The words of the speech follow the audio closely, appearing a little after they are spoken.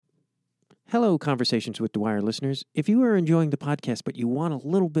Hello, Conversations with Dwyer listeners. If you are enjoying the podcast but you want a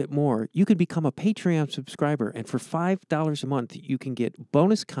little bit more, you can become a Patreon subscriber, and for $5 a month, you can get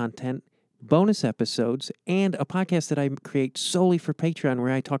bonus content, bonus episodes, and a podcast that I create solely for Patreon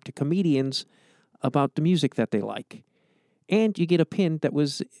where I talk to comedians about the music that they like. And you get a pin that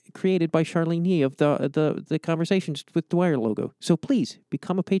was created by Charlene Yee of the Conversations with Dwyer logo. So please,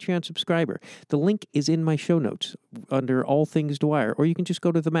 become a Patreon subscriber. The link is in my show notes under All Things Dwyer, or you can just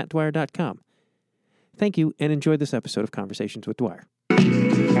go to themattdwyer.com. Thank you, and enjoy this episode of Conversations with Dwyer.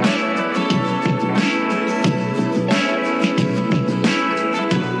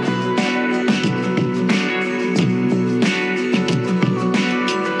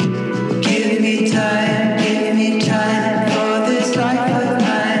 Give me time for this life of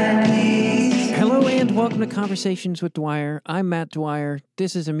mine, please. Hello, and welcome to Conversations with Dwyer. I'm Matt Dwyer.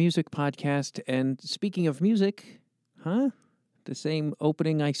 This is a music podcast, and speaking of music, the same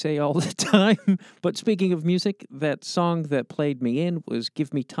opening I say all the time. But speaking of music, that song that played me in was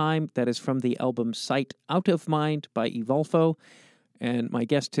Give Me Time. That is from the album Sight Out of Mind by Evolfo. And my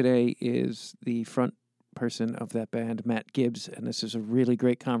guest today is the front person of that band, Matt Gibbs. And this is a really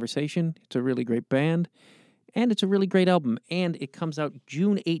great conversation. It's a really great band. And it's a really great album. And it comes out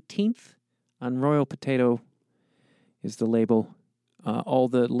June 18th on Royal Potato is the label. All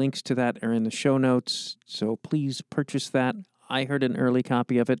the links to that are in the show notes. So please purchase that. I heard an early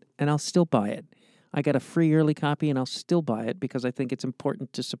copy of it, and I'll still buy it. I got a free early copy, and I'll still buy it because I think it's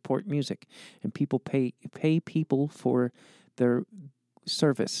important to support music. And people pay people for their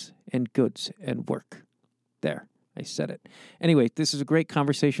service and goods and work. There, I said it. Anyway, this is a great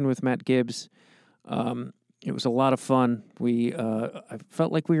conversation with Matt Gibbs. It was a lot of fun. I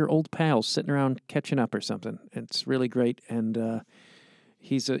felt like we were old pals sitting around catching up or something. It's really great, and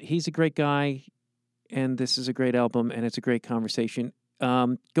he's a great guy. And this is a great album, and it's a great conversation.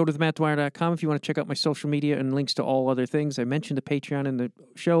 Go to themattdwyer.com if you want to check out my social media and links to all other things. I mentioned the Patreon in the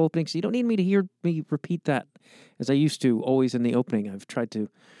show opening, so you don't need me to hear me repeat that as I used to always in the opening. I've tried to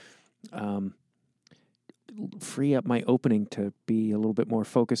free up my opening to be a little bit more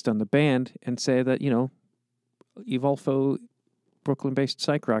focused on the band and say that, Evolfo, Brooklyn-based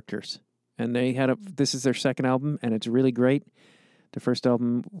psych rockers. And this is their second album, and it's really great. The first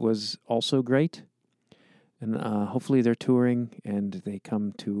album was also great. And hopefully they're touring and they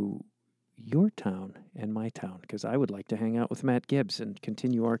come to your town and my town, because I would like to hang out with Matt Gibbs and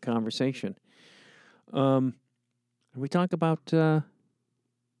continue our conversation. We talk about how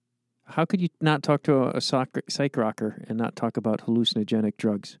could you not talk to a psych rocker and not talk about hallucinogenic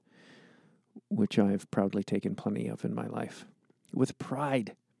drugs, which I have proudly taken plenty of in my life with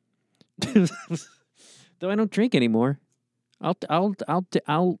pride. Though I don't drink anymore. I'll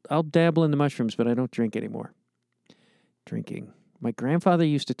dabble in the mushrooms, but I don't drink anymore. Drinking. My grandfather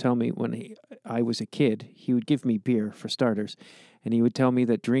used to tell me when I was a kid, he would give me beer for starters, and he would tell me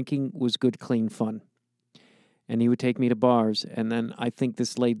that drinking was good, clean fun. And he would take me to bars, and then I think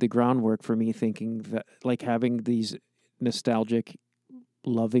this laid the groundwork for me thinking that, like, having these nostalgic,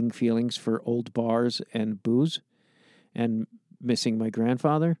 loving feelings for old bars and booze, and missing my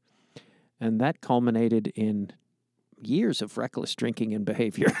grandfather, and that culminated in years of reckless drinking and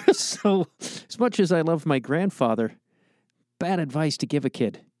behavior. So, as much as I love my grandfather, bad advice to give a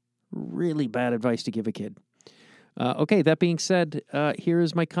kid. Really bad advice to give a kid. Okay, that being said, here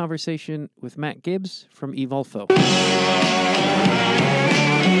is my conversation with Matt Gibbs from Evolfo.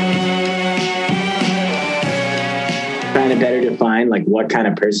 Trying to better define like what kind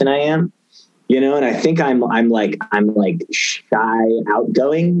of person I am, and I think I'm shy,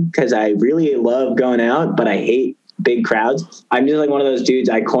 outgoing, because I really love going out, but I hate big crowds. I'm just like one of those dudes.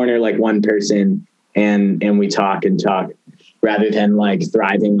 I corner like one person and we talk rather than like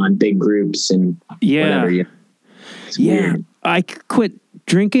thriving on big groups and whatever. It's weird. I quit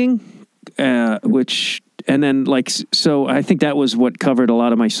drinking, so I think that was what covered a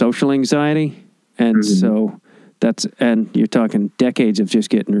lot of my social anxiety. And so and you're talking decades of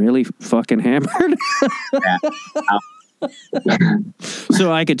just getting really fucking hammered.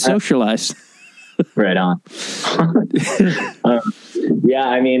 So I could socialize. Right on. I've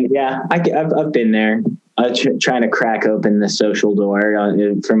been there trying to crack open the social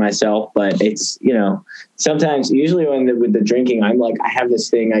door for myself, but it's, sometimes, usually with the drinking, I'm like, I have this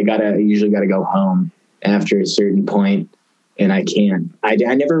thing, I usually gotta go home after a certain point, and I can't. I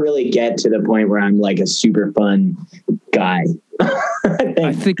never really get to the point where I'm like a super fun guy.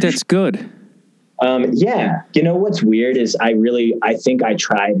 I think that's good. What's weird is I think I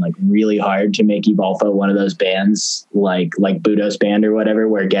tried like really hard to make Evolfo one of those bands like Budo's band or whatever,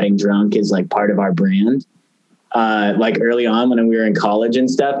 where getting drunk is like part of our brand. like early on when we were in college and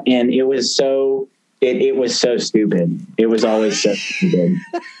stuff. And it was so, it was so stupid. It was always so stupid.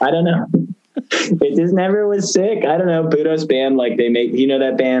 I don't know. It just never was sick. I don't know. Budos band, like they make, you know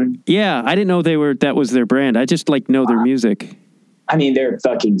that band? Yeah, I didn't know that was their brand. I just like know their music. I mean, they're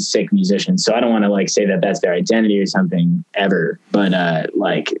fucking sick musicians, so I don't want to like say that that's their identity or something ever, but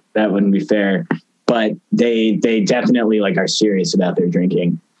like that wouldn't be fair. But they definitely like are serious about their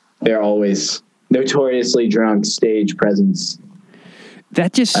drinking. They're always notoriously drunk stage presence.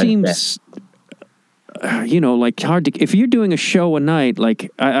 That just seems, like hard to, if you're doing a show a night,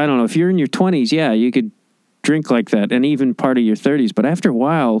 like, I don't know, if you're in your 20s, yeah, you could drink like that and even part of your 30s. But after a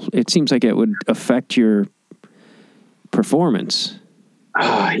while, it seems like it would affect your performance.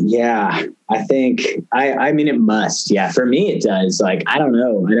 Yeah, I think, I mean, it must. Yeah, for me, it does. Like, I don't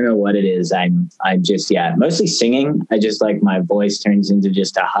know what it is. I'm just, mostly singing. I just like my voice turns into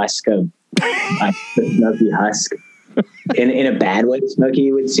just a husk of a smoky husk. In a bad way,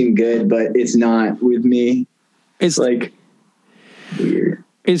 smoky would seem good, but it's not with me. It's like weird.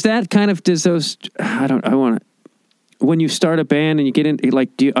 Is that kind of, when you start a band and you get in, like,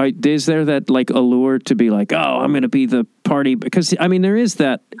 is there that like allure to be like, oh, I'm going to be the party? Because I mean, there is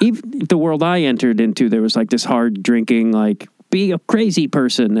that, even the world I entered into, there was like this hard drinking, like be a crazy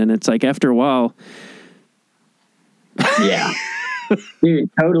person. And it's like, after a while. Yeah. Dude,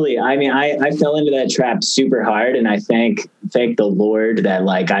 totally. I mean, I fell into that trap super hard, and I thank the Lord that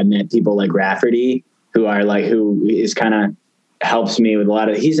like I met people like Rafferty who is kind of helps me with a lot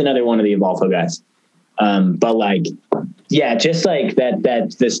of, he's another one of the Evolvo guys. But like, yeah, just like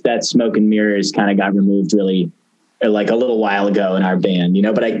that smoke and mirrors kind of got removed really like a little while ago in our band,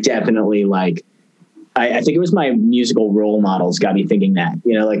 but I definitely like, I think it was my musical role models got me thinking that,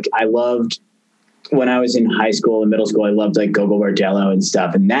 like I loved, when I was in high school and middle school, I loved like Gogol Bordello and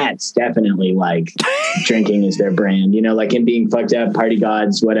stuff. And that's definitely like drinking is their brand, like in being fucked up, party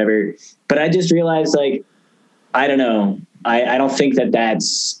gods, whatever. But I just realized like, I don't know. I don't think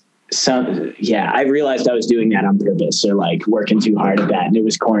that's I realized I was doing that on purpose or like working too hard at that. And it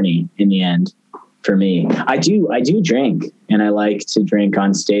was corny in the end for me. I do drink, and I like to drink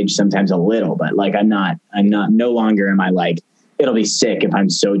on stage sometimes a little, but like, no longer am I like, it'll be sick if I'm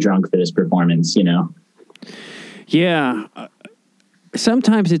so drunk for this performance, Yeah.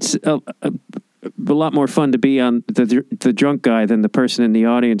 Sometimes it's a lot more fun to be on the drunk guy than the person in the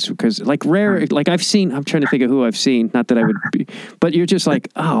audience, because like I'm trying to think of who I've seen, not that I would be, but you're just like,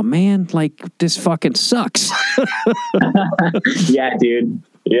 oh man, like this fucking sucks. Yeah, dude.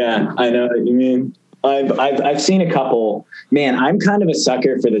 Yeah, I know what you mean. I've seen a couple, man. I'm kind of a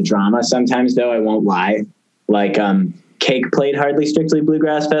sucker for the drama sometimes, though. I won't lie. Like, Cake played Hardly Strictly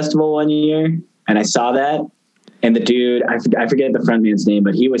Bluegrass Festival one year, and I saw that, and the dude, I forget the frontman's name,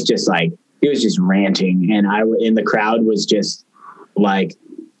 but he was just ranting, and the crowd was just like,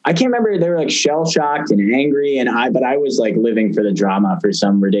 I can't remember, they were like shell shocked and angry, but I was like living for the drama for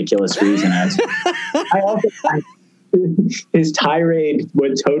some ridiculous reason. His tirade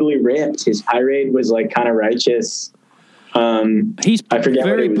was totally ripped. His tirade was like kind of righteous. He's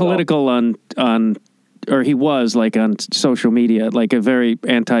very political on or he was like on social media, like a very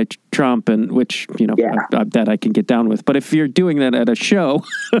anti-Trump, and which, that I can get down with. But if you're doing that at a show,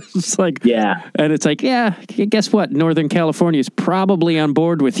 it's like, yeah. And it's like, yeah, guess what? Northern California is probably on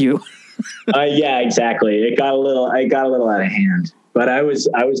board with you. Yeah, exactly. It got a little out of hand, but I was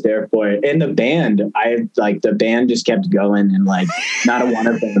there for it. And the band, the band just kept going, and like not a one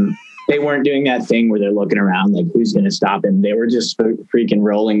of them, they weren't doing that thing where they're looking around like, who's going to stop him? They were just freaking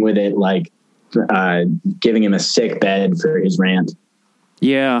rolling with it. Like, giving him a sick bed for his rant.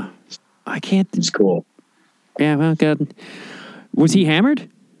 Yeah. I can't. It's cool. Yeah, well, God. Was he hammered?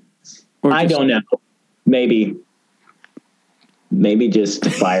 I don't know. Maybe just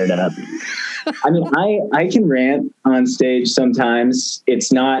fired up. I mean, I can rant on stage sometimes.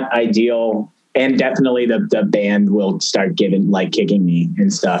 It's not ideal. And definitely the band will start kicking me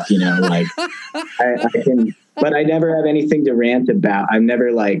and stuff, like I can, but I never have anything to rant about. I'm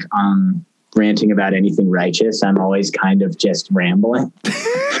never like, ranting about anything righteous. I'm always kind of just rambling.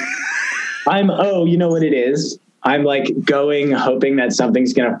 You know what it is? I'm like hoping that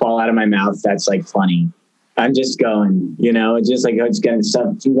something's going to fall out of my mouth that's like funny. I'm just going, it's just like,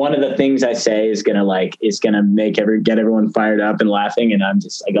 one of the things I say is going to get everyone fired up and laughing. And I'm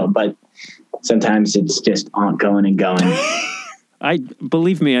just like, but sometimes it's just going and going.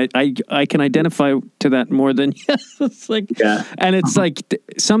 Believe me, I can identify to that more than it's like, yeah. And it's like,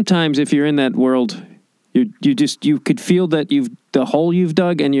 sometimes if you're in that world, you could feel that the hole you've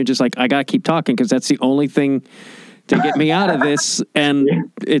dug, and you're just like, I gotta keep talking, because that's the only thing to get me out of this, and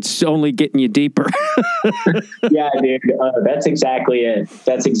it's only getting you deeper. Yeah, dude. That's exactly it.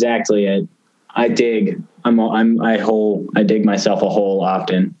 I dig. I dig myself a hole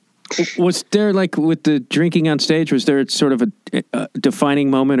often. Was there, like, with the drinking on stage, was there sort of a defining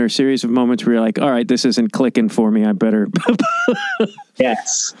moment or series of moments where you're like, all right, this isn't clicking for me, I better...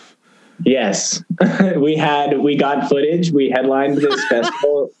 Yes. We got footage. We headlined this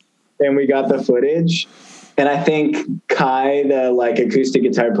festival and we got the footage. And I think Kai, the like acoustic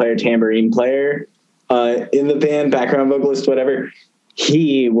guitar player, tambourine player, in the band, background vocalist, whatever,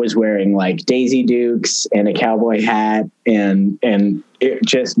 he was wearing like Daisy Dukes and a cowboy hat, and it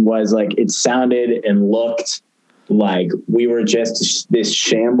just was like, it sounded and looked like we were just this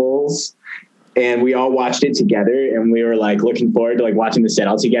shambles, and we all watched it together, and we were like looking forward to like watching the set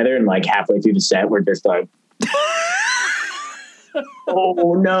all together, and like halfway through the set we're just like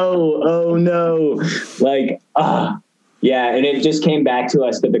oh no, like yeah. And it just came back to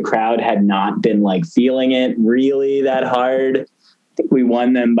us that the crowd had not been like feeling it really that hard. I think we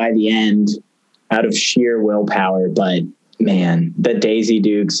won them by the end out of sheer willpower, but man, the Daisy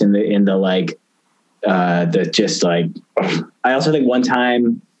Dukes and the like, the just like, I also think one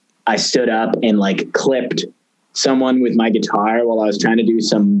time I stood up and like clipped someone with my guitar while I was trying to do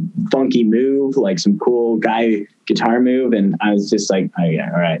some funky move, like some cool guy guitar move. And I was just like, oh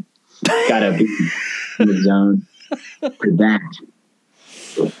yeah, all right. Gotta be in the zone for that.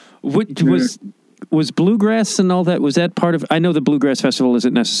 Was bluegrass and all that, was that part of, I know the Bluegrass Festival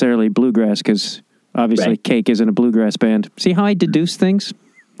isn't necessarily bluegrass because obviously Right. Cake isn't a bluegrass band. See how I deduce things?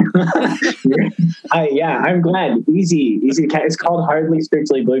 Yeah, I'm glad. Easy. It's called Hardly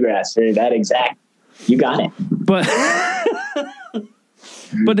Strictly Bluegrass. That exact. You got it. But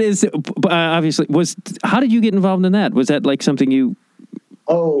obviously how did you get involved in that? Was that like something you...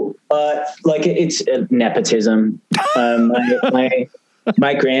 Oh, like it's nepotism.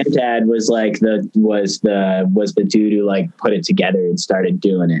 My granddad was like the dude who like put it together and started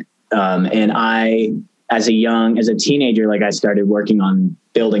doing it. And I, as a teenager, like I started working on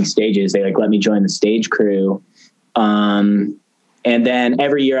building stages. They like let me join the stage crew. And then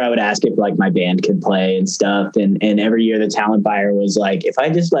every year I would ask if like my band could play and stuff. And every year the talent buyer was like, if I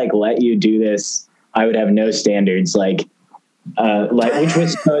just like let you do this, I would have no standards. Like which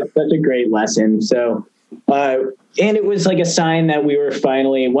was such a great lesson. So, and it was like a sign that we were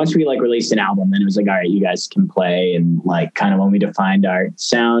finally, once we like released an album, then it was like, all right, you guys can play. And like, kind of when we defined our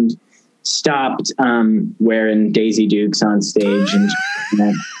sound, stopped, wearing Daisy Dukes on stage and,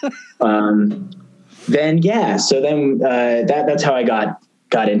 then, yeah. So then, that's how I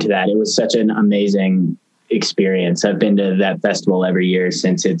got into that. It was such an amazing experience. I've been to that festival every year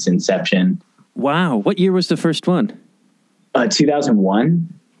since its inception. Wow. What year was the first one?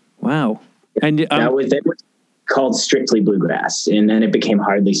 2001. Wow. And that was called Strictly Bluegrass. And then it became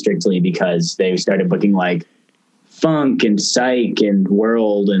Hardly Strictly because they started booking like funk and psych and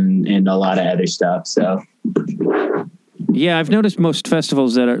world and a lot of other stuff. So yeah, I've noticed most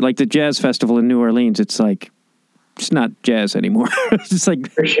festivals that are like the jazz festival in New Orleans, it's like, it's not jazz anymore. It's just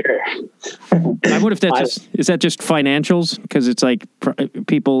like, for sure. I wonder if is that just financials? Because it's like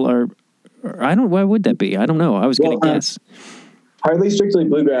people are, why would that be? I don't know. I was going to guess. Hardly Strictly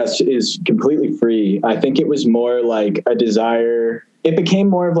Bluegrass is completely free. I think it was more like a desire. It became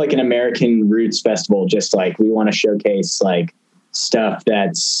more of like an American roots festival. Just like, we want to showcase like stuff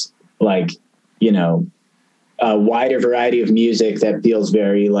that's like, you know, a wider variety of music that feels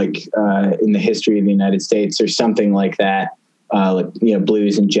very like, in the history of the United States or something like that. Like, you know,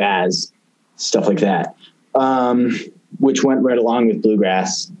 blues and jazz, stuff like that. Which went right along with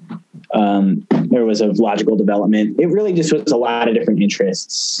bluegrass. There was a logical development. It really just was a lot of different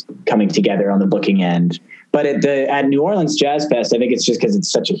interests coming together on the booking end. But at New Orleans Jazz Fest, I think it's just because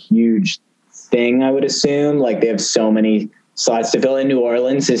it's such a huge thing, I would assume. Like, they have so many slots to fill in. New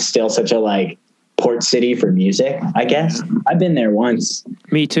Orleans is still such a like port city for music, I guess. I've been there once.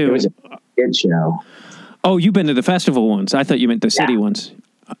 Me too. It was a good show. Oh, you've been to the festival ones. I thought you meant the city ones.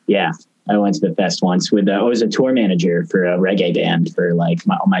 Yeah. I went to the fest once with, I was a tour manager for a reggae band for like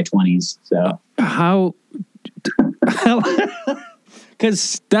my 20s. So how,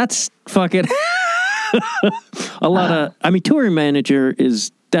 cause that's fucking a lot of, I mean, touring manager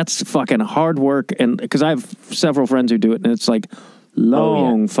that's fucking hard work. And cause I have several friends who do it and it's like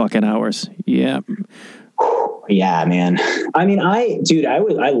long fucking hours. Yeah. Yeah, man. I mean, I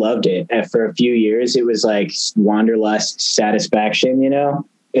loved it for a few years. It was like wanderlust, satisfaction, you know,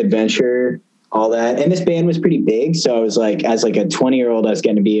 adventure, all that. And this band was pretty big. So I was like, as like a 20-year-old, I was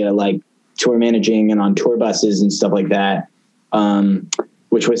going to be like tour managing and on tour buses and stuff like that.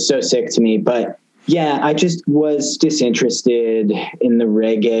 Which was so sick to me. But Yeah, I just was disinterested in the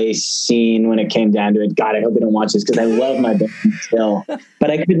reggae scene when it came down to it. God, I hope they don't watch this because I love my band still,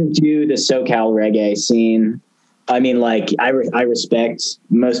 but I couldn't do the SoCal reggae scene. I mean, like I respect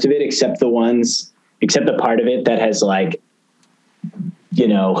most of it, except the part of it that has like, you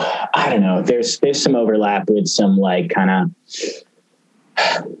know, I don't know. There's some overlap with some like kind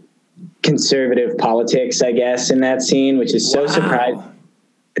of conservative politics, I guess, in that scene, which is so surprising.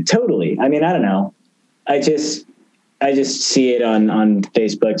 Totally. I mean, I don't know. I just see it on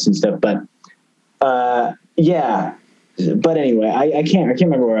Facebooks and stuff, but yeah. But anyway, I can't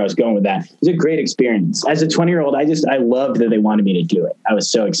remember where I was going with that. It was a great experience. As a 20-year-old, I loved that they wanted me to do it. I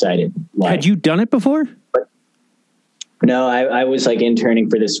was so excited. Like, had you done it before? No, I was like interning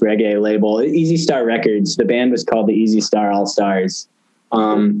for this reggae label, Easy Star Records. The band was called the Easy Star All Stars.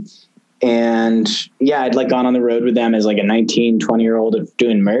 And yeah, I'd like gone on the road with them as like a 19, 20-year-old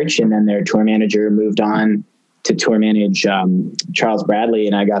doing merch. And then their tour manager moved on to tour manage Charles Bradley.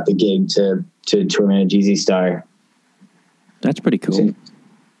 And I got the gig to tour manage Easy Star. That's pretty cool.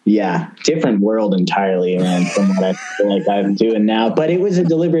 Yeah. Different world entirely, man, from what I feel like I'm doing now. But it was a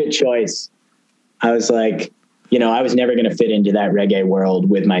deliberate choice. I was like, you know, I was never going to fit into that reggae world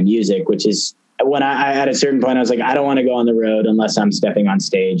with my music, which is when I at a certain point, I was like, I don't want to go on the road unless I'm stepping on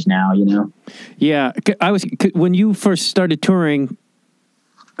stage now, you know? Yeah. When you first started touring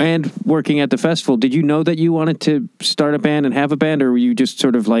and working at the festival, did you know that you wanted to start a band and have a band, or were you just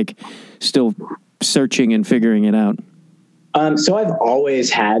sort of like still searching and figuring it out? So I've always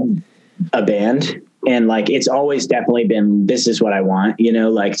had a band, and like, it's always definitely been, this is what I want, you know,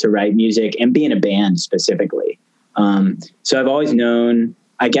 like to write music and be in a band specifically. So I've always known,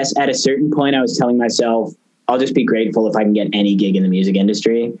 I guess at a certain point I was telling myself, I'll just be grateful if I can get any gig in the music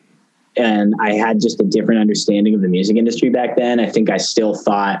industry. And I had just a different understanding of the music industry back then. I think I still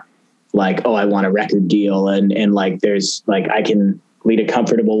thought like, oh, I want a record deal. And like, there's like, I can lead a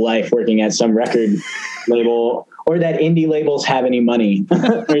comfortable life working at some record label, or that indie labels have any money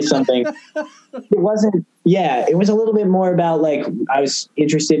or something. It wasn't, yeah, it was a little bit more about like, I was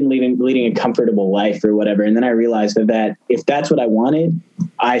interested in leading a comfortable life or whatever. And then I realized that if that's what I wanted,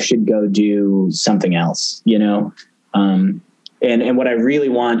 I should go do something else, you know? And what I really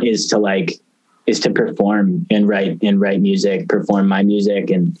want is to perform and write music, perform my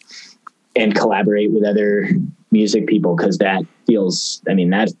music and collaborate with other music people. Cause that feels, I mean,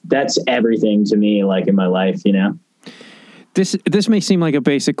 that's everything to me, like in my life, you know? This may seem like a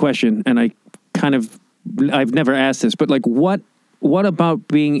basic question, and I've never asked this, but like what about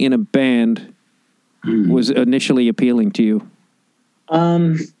being in a band was initially appealing to you?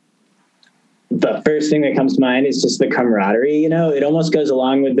 The first thing that comes to mind is just the camaraderie, you know? It almost goes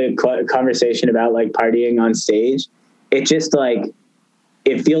along with the conversation about like partying on stage. It just like,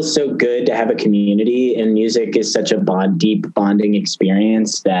 it feels so good to have a community, and music is such a deep bonding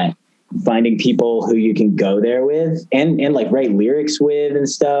experience that finding people who you can go there with and like write lyrics with and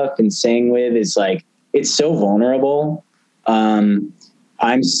stuff and sing with is like, it's so vulnerable. I'm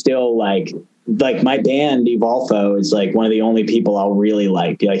still like my band Evolfo is like one of the only people I'll really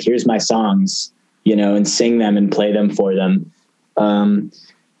like, be like, here's my songs, you know, and sing them and play them for them.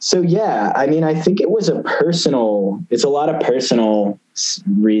 So yeah, I mean, I think it's a lot of personal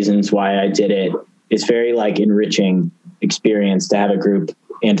reasons why I did it. It's very like enriching experience to have a group,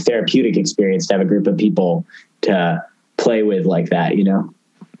 and therapeutic experience to have a group of people to play with like that, you know?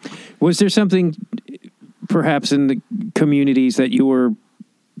 Was there something perhaps in the communities that you were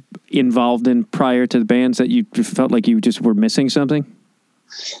involved in prior to the bands that you felt like you just were missing something?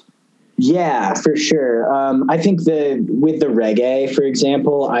 Yeah, for sure. I think with the reggae, for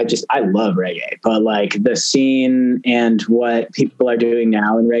example, I love reggae, but like the scene and what people are doing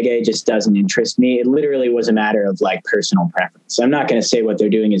now in reggae just doesn't interest me. It literally was a matter of like personal preference. I'm not going to say what they're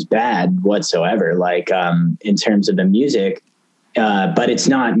doing is bad whatsoever, like in terms of the music, but it's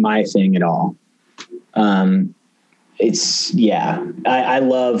not my thing at all. I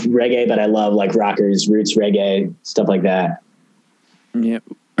love reggae, but I love like rockers, roots reggae, stuff like that. Yeah.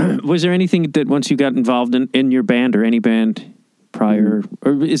 Was there anything that once you got involved in your band or any band prior,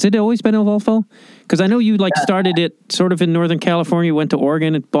 or is it always been Evolfo? Because I know you like started it sort of in Northern California, went to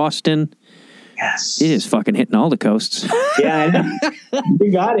Oregon and Boston. Yes. It is fucking hitting all the coasts. Yeah, I know.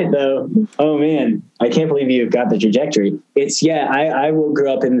 You got it though. Oh man, I can't believe you've got the trajectory. I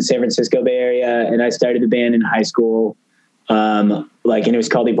grew up in the San Francisco Bay Area, and I started the band in high school. And it was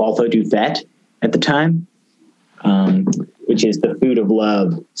called Evolfo Du Fete at the time. Which is the food of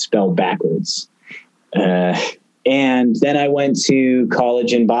love spelled backwards. And then I went to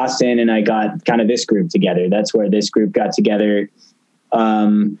college in Boston, and I got kind of this group together. That's where this group got together.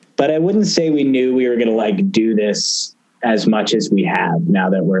 But but I wouldn't say we knew we were going to like do this as much as we have now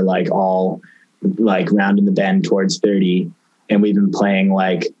that we're like all like rounding the bend towards 30. And we've been playing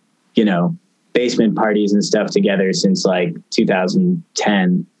like, you know, basement parties and stuff together since like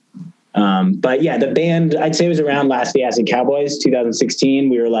 2010. But yeah, the band, I'd say it was around Last the Acid Cowboys,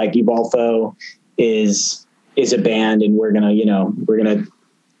 2016. We were like, Evolfo is a band, and we're gonna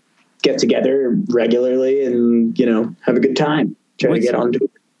get together regularly and, you know, have a good time. Try to get on tour.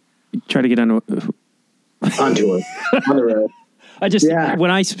 On tour, on the road.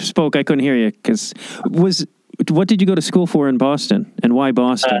 When I spoke, I couldn't hear you what did you go to school for in Boston, and why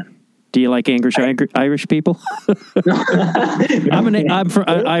Boston? Do you like Irish people? I'm an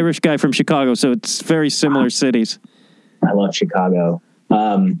Irish guy from Chicago, so it's very similar cities. I love Chicago.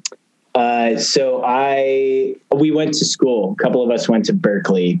 So we went to school. A couple of us went to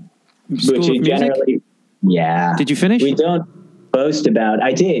Berkeley, School of generally, yeah. Did you finish? We don't boast about.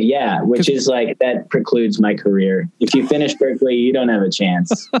 I did, yeah. Which is like that precludes my career. If you finish Berkeley, you don't have a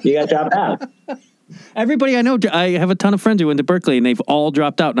chance. You got dropped out. Everybody I know, I have a ton of friends who went to Berkeley, and they've all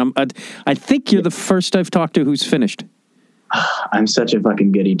dropped out. And I think you're the first I've talked to who's finished. I'm such a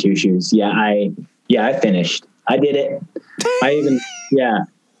fucking goody two shoes. Yeah, I finished. I did it. And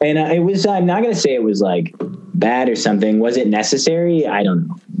it was. I'm not gonna say it was like bad or something. Was it necessary? I don't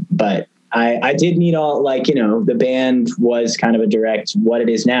know. But I did meet all, like, you know, the band was kind of what it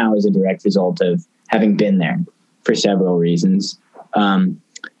is now is a direct result of having been there for several reasons.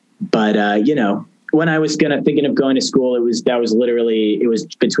 But you know, when I was thinking of going to school, it was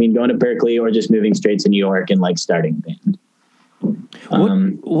between going to Berkeley or just moving straight to New York and like starting a band.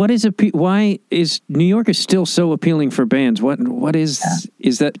 What is why is New York is still so appealing for bands? What is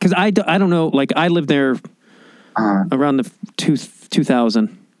that? Because I don't know. Like, I lived there around the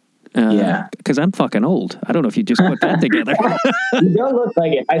 2000. Because I'm fucking old. I don't know if you just put that together. You don't look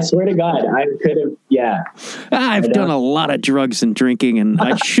like it. I swear to God, I could have. Yeah, I've done a lot of drugs and drinking, and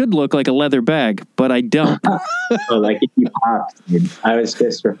I should look like a leather bag, but I don't. Oh, like Iggy Pop. Dude. I was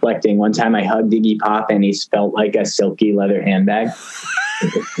just reflecting. One time I hugged Iggy Pop, and he felt like a silky leather handbag.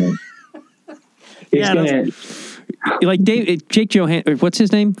 Like Jake Johansson, what's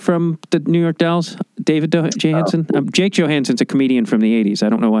his name from the New York Dolls? David Johansen? Jake Johansen's a comedian from the 80s. I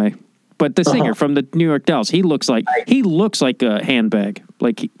don't know why. But the singer from the New York Dolls, he looks like a handbag.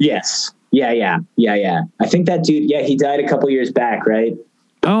 Yes. Yeah. I think that dude, he died a couple years back, right?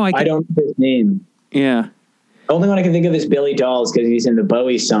 Oh, I don't know his name. Yeah. The only one I can think of is Billy Dolls, because he's in the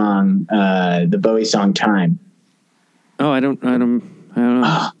Bowie song Time. Oh, I don't know.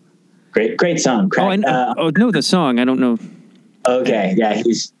 Great song. The song. I don't know. Okay, yeah,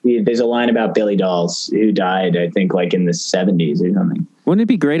 there's a line about Billy Dolls who died, I think, like in the 70s or something. Wouldn't it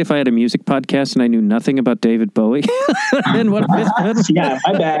be great if I had a music podcast and I knew nothing about David Bowie? And what? Yeah,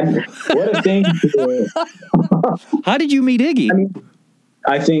 my bad. What a thing to do. How did you meet Iggy?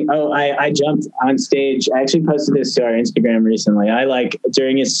 I jumped on stage. I actually posted this to our Instagram recently.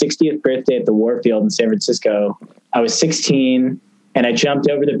 During his 60th birthday at the Warfield in San Francisco, I was 16. And I jumped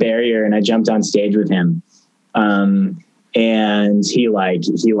over the barrier and I jumped on stage with him. And he got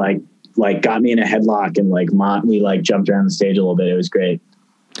me in a headlock and we jumped around the stage a little bit. It was great.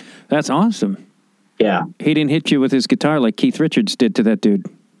 That's awesome. Yeah. He didn't hit you with his guitar like Keith Richards did to that dude.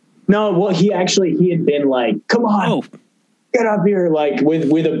 No, well, he had been like, come on, get up here, like with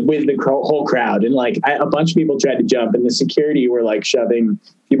the whole crowd. And a bunch of people tried to jump and the security were like shoving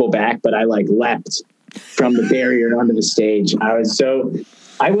people back, but I leapt from the barrier onto the stage. I don't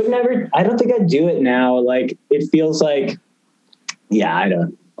think I'd do it now. Like, it feels like, I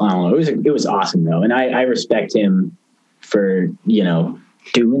don't know. It was awesome though. And I respect him for,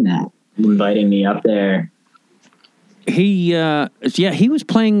 doing that, inviting me up there. He was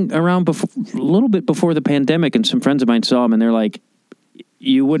playing around a little bit before the pandemic, and some friends of mine saw him and they're like,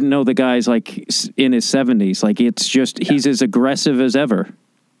 you wouldn't know the guy's like in his 70s. Like, it's just, he's as aggressive as ever.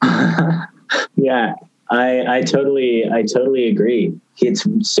 Yeah, I totally agree. It's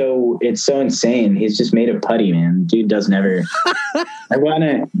so insane. He's just made of putty, man. Dude doesn't ever.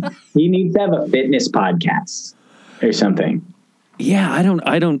 He needs to have a fitness podcast or something. Yeah,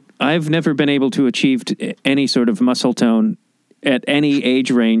 I've never been able to achieve any sort of muscle tone at any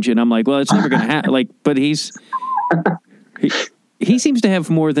age range, and I'm like, well, it's never going to happen. But he seems to have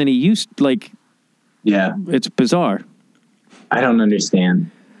more than he used. Yeah, it's bizarre. I don't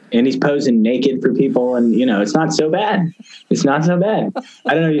understand. And he's posing naked for people, and it's not so bad. It's not so bad.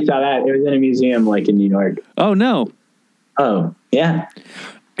 I don't know if you saw that. It was in a museum in New York. Oh no. Oh yeah.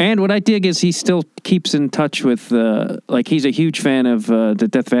 And what I dig is he still keeps in touch with, like, he's a huge fan of the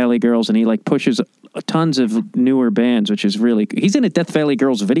Death Valley Girls, and he, like, pushes tons of newer bands, which is really cool. He's in a Death Valley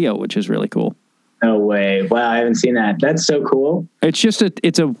Girls video, which is really cool. No way. Wow, I haven't seen that. That's so cool. It's just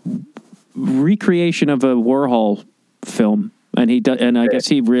it's a recreation of a Warhol film, and I guess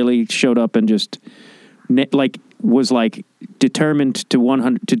he really showed up and just was like determined to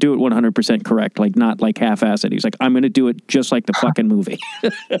do it 100% correct, like not like half-assed. He's like, I'm going to do it just like the fucking movie.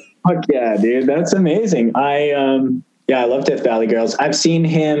 Fuck yeah, dude. That's amazing. I love Death Valley Girls. I've seen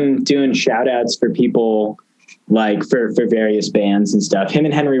him doing shout outs for people like for various bands and stuff. Him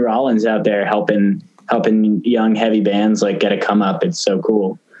and Henry Rollins out there helping young heavy bands like get a come up. It's so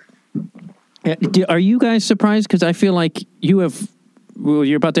cool. Are you guys surprised? Because I feel like you're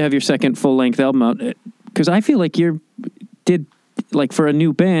about to have your second full-length album out. Because I feel like for a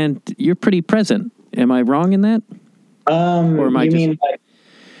new band, you're pretty present. Am I wrong in that? Or am I mean like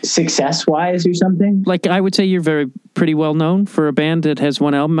success-wise or something? Like, I would say you're pretty well known for a band that has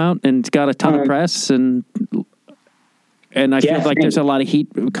one album out and got a ton of press, and I feel like there's a lot of heat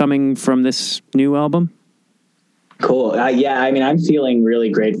coming from this new album. Cool. Yeah, I mean, I'm feeling really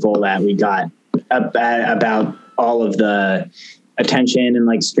grateful that we got about all of the attention and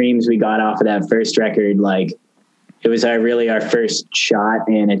like streams we got off of that first record. Like, it was our first shot,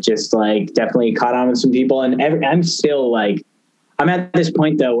 and it just like definitely caught on with some people. And I'm still like, I'm at this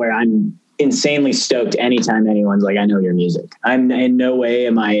point though where I'm insanely stoked anytime anyone's like, I know your music. I'm in no way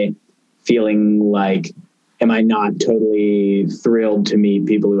am I feeling like, am I not totally thrilled to meet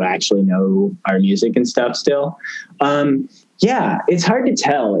people who actually know our music and stuff still? Yeah, it's hard to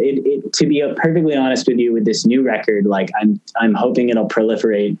tell. To be perfectly honest with you, with this new record, like I'm hoping it'll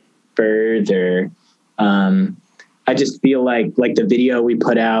proliferate further. I just feel like the video we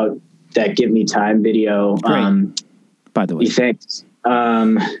put out, that Give Me Time video. By the way, thanks.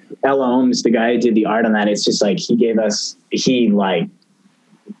 Ella Ohms, the guy who did the art on that, it's just like he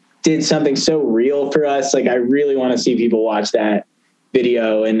did something so real for us. Like, I really want to see people watch that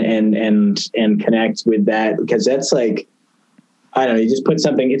video and connect with that, because that's like, I don't know, he just put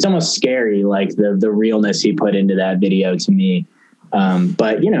something, it's almost scary, like the realness he put into that video to me.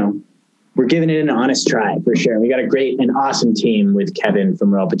 But you know, we're giving it an honest try for sure. We got an awesome team with Kevin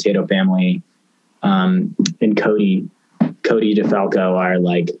from Royal Potato Family, and Cody DeFalco, our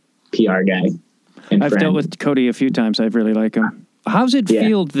like PR guy. I've dealt with Cody a few times. I really like him. How's it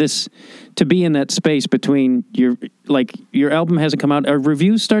feel to be in that space between your album hasn't come out? Are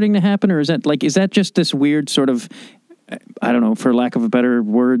reviews starting to happen, or is that just this weird sort of, I don't know, for lack of a better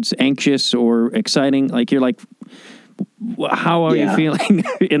words, anxious or exciting? Like, you're like, how are you feeling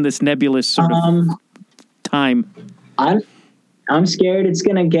in this nebulous sort of time? I'm scared it's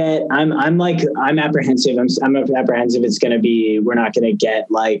going to get, I'm apprehensive. I'm apprehensive it's going to be, we're not going to get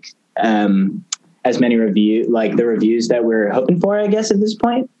like, as many the reviews that we're hoping for, I guess, at this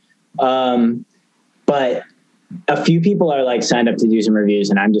point. But a few people are like signed up to do some reviews,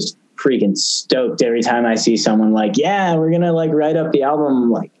 and I'm just freaking stoked every time I see someone like, yeah, we're going to like write up the album.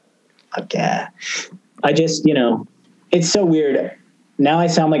 I'm like, fuck yeah. I just, you know, it's so weird. Now I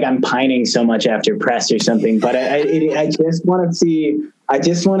sound like I'm pining so much after press or something, but I just want to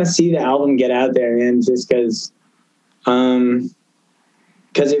see the album get out there, and just because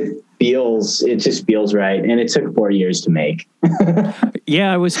it just feels right, and it took 4 years to make.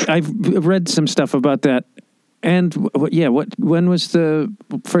 Yeah, I've read some stuff about that, and when was the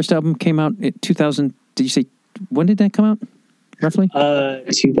first album came out? 2000? Did you say when did that come out? Roughly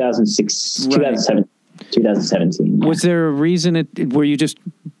 2006, right. 2007. 2017. Yeah. Was there a reason were you just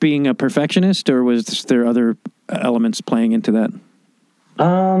being a perfectionist, or was there other elements playing into that?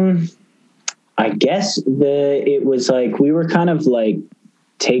 I guess it was like, we were kind of like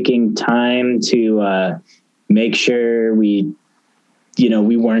taking time to make sure we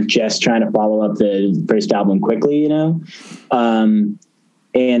weren't just trying to follow up the first album quickly, you know?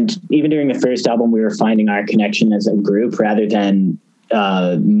 And even during the first album, we were finding our connection as a group, rather than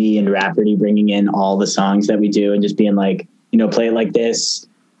me and Rafferty bringing in all the songs that we do and just being like, you know, play it like this.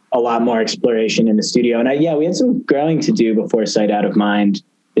 A lot more exploration in the studio. And we had some growing to do before Sight Out of Mind,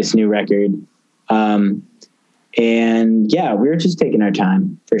 this new record. And we were just taking our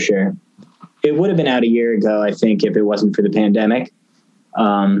time, for sure. It would have been out a year ago, I think, if it wasn't for the pandemic.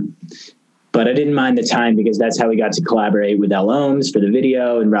 But I didn't mind the time, because that's how we got to collaborate with Ella Ohms for the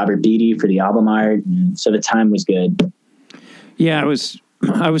video and Robert Beatty for the album art. So the time was good. Yeah, I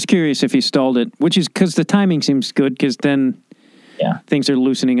was curious if he stalled it, which is because the timing seems good, because then things are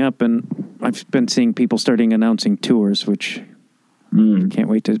loosening up, and I've been seeing people starting announcing tours, which can't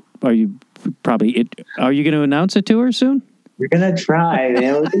wait to. Are you going to announce a tour soon? We're gonna try,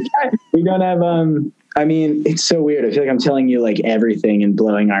 man. We don't have I mean, it's so weird. I feel like I'm telling you like everything and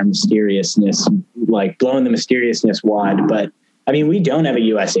blowing our mysteriousness, like blowing the mysteriousness wad. But I mean, we don't have a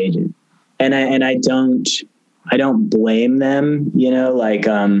U.S. agent, and I don't blame them. You know, like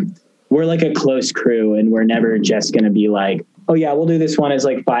we're like a close crew, and we're never just gonna be like, oh yeah, we'll do this one as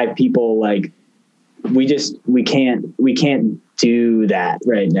like 5 people. Like we can't do that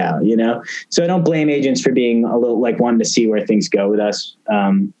right now, you know? So I don't blame agents for being a little like wanting to see where things go with us.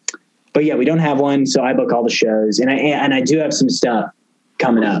 But yeah, we don't have one. So I book all the shows, and I do have some stuff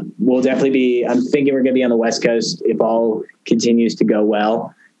coming up. We'll definitely I'm thinking we're going to be on the West Coast if all continues to go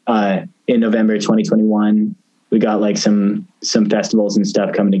well, in November, 2021. We got like some festivals and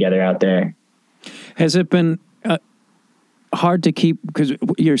stuff coming together out there. Has it been hard to keep, because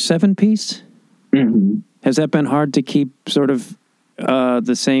you're 7-piece? Mm-hmm. Has that been hard to keep sort of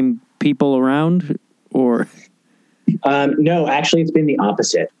the same people around, or? No, actually it's been the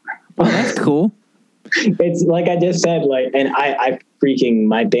opposite. Oh, that's cool. It's like I just said, like, and I freaking,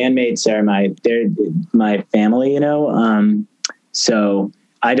 my bandmates are they're my family, you know? So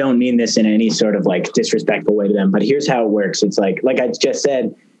I don't mean this in any sort of like disrespectful way to them, but here's how it works. It's like I just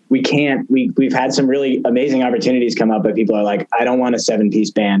said, we've had some really amazing opportunities come up, but people are like, I don't want a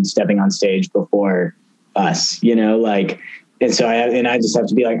 7-piece band stepping on stage before us, you know, like, and so I just have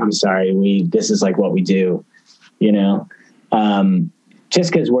to be like, I'm sorry, this is like what we do, you know?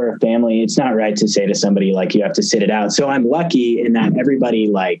 Just because we're a family, it's not right to say to somebody like you have to sit it out. So I'm lucky in that everybody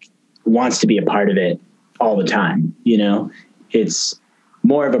like wants to be a part of it all the time. You know, it's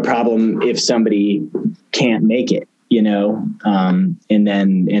more of a problem if somebody can't make it, you know, and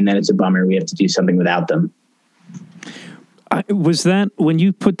then it's a bummer. We have to do something without them. Was that when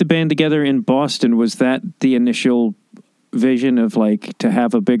you put the band together in Boston, was that the initial vision of like to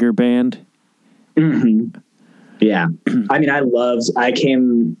have a bigger band? Mm-hmm. Yeah. I mean, I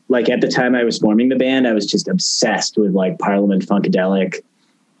came like at the time I was forming the band, I was just obsessed with like Parliament Funkadelic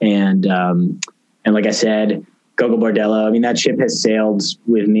and like I said, Gogol Bordello. I mean, that ship has sailed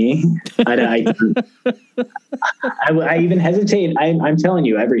with me. I even hesitate. I'm telling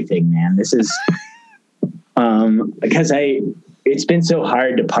you everything, man. This is, because it's been so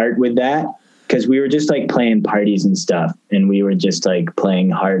hard to part with that because we were just like playing parties and stuff and we were just like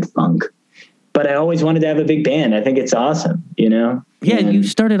playing hard funk. But I always wanted to have a big band. I think it's awesome, you know? Yeah, you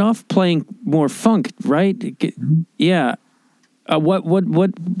started off playing more funk, right? Mm-hmm. Yeah. What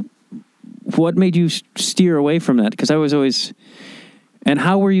made you steer away from that? Because I was always... And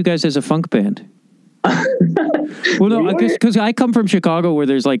how were you guys as a funk band? Well, no, because I come from Chicago where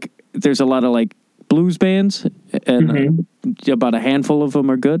there's a lot of like blues bands, and about a handful of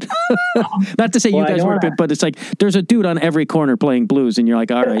them are good. Not to say you guys weren't good, but it's like there's a dude on every corner playing blues, and you're like,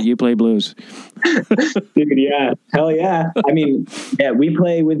 all right, you play blues. Dude, yeah, hell yeah. I mean, yeah, we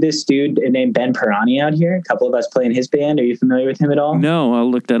play with this dude named Ben Pirani out here. A couple of us play in his band. Are you familiar with him at all? No, I'll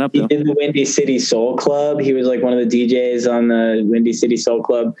look that up. He did the Windy City Soul Club. He was like one of the DJs on the Windy City Soul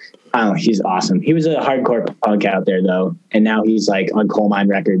Club. I don't know, he's awesome. He was a hardcore punk out there though, and now he's like on Coal Mine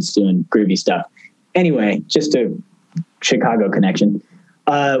Records doing groovy stuff. Anyway, just a Chicago connection.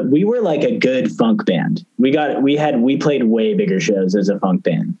 We were like a good funk band. We played way bigger shows as a funk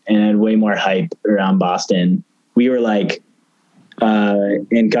band and had way more hype around Boston. We were like,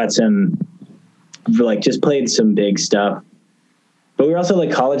 and got some, like just played some big stuff, but we were also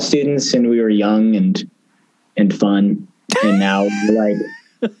like college students and we were young and fun. And now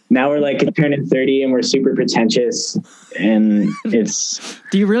we're like turning 30 and we're super pretentious and it's...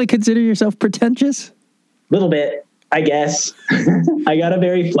 Do you really consider yourself pretentious? A little bit, I guess. I got a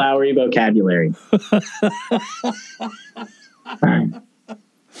very flowery vocabulary.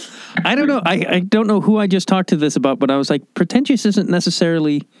 I don't know. I don't know who I just talked to this about, but I was like, pretentious isn't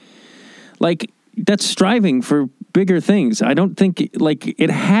necessarily like that's striving for bigger things. I don't think like it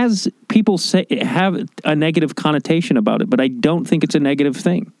has people have a negative connotation about it, but I don't think it's a negative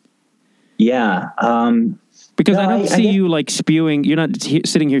thing. Yeah. Because no, I don't see you like spewing. You're not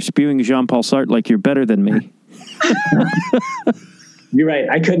sitting here spewing Jean-Paul Sartre like you're better than me. You're right.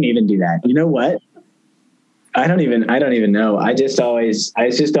 I couldn't even do that. You know what? I don't even know. I just always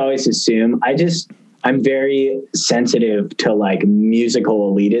assume I'm very sensitive to like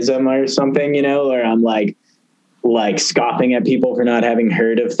musical elitism or something, you know, or I'm like scoffing at people for not having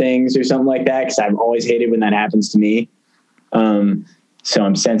heard of things or something like that. Cause I've always hated when that happens to me. So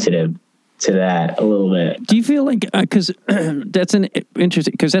I'm sensitive to that a little bit. Do you feel like, cause that's an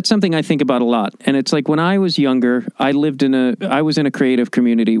interesting, cause that's something I think about a lot. And it's like when I was younger, I was in a creative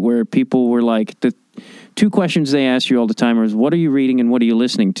community where people were like, the two questions they ask you all the time is, what are you reading and what are you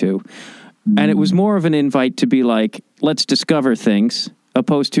listening to? And it was more of an invite to be like, let's discover things,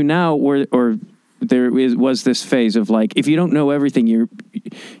 opposed to now was this phase of like, if you don't know everything, you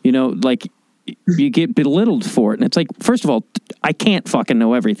get belittled for it. And it's like, first of all, I can't fucking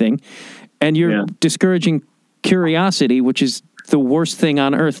know everything. And you're discouraging curiosity, which is the worst thing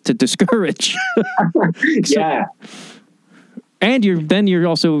on earth to discourage. And you're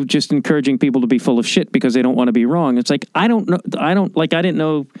also just encouraging people to be full of shit because they don't want to be wrong. It's like, I didn't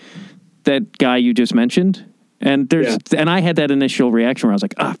know that guy you just mentioned. And and I had that initial reaction where I was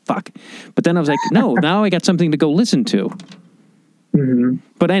like, fuck. But then I was like, no, now I got something to go listen to. Mm-hmm.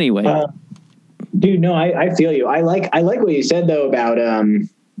 But anyway. Dude, no, I feel you. I like what you said though about,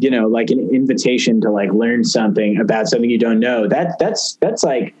 like an invitation to like learn something about something you don't know. That's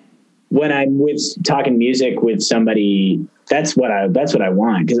like when I'm talking music with somebody, that's what I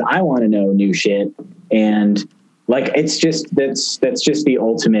want. Cause I want to know new shit. And like, that's just the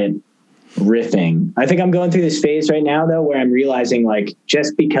ultimate riffing. I think I'm going through this phase right now though, where I'm realizing like,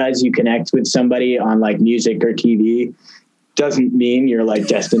 just because you connect with somebody on like music or TV doesn't mean you're like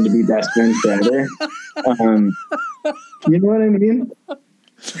destined to be best friends forever. You know what I mean?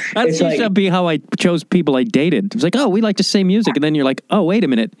 That seems to be how I chose people I dated. It was like, oh, we like the same music. And then you're like, oh, wait a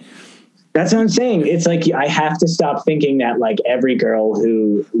minute. That's what I'm saying. It's like, I have to stop thinking that like every girl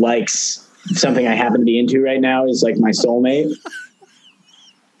who likes something I happen to be into right now is like my soulmate.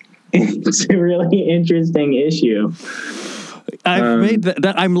 It's a really interesting issue. I've made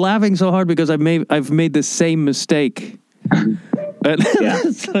that. I'm laughing so hard because I've made the same mistake. And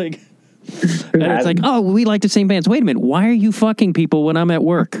it's like, oh, we like the same bands. Wait a minute, why are you fucking people when I'm at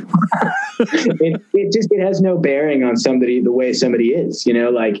work? it has no bearing on the way somebody is.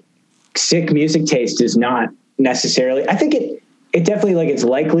 Like sick music taste is not necessarily. I think it definitely like it's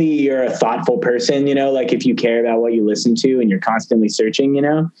likely you're a thoughtful person. Like if you care about what you listen to and you're constantly searching.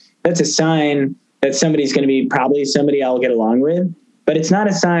 That's a sign that somebody's going to be probably somebody I'll get along with. But it's not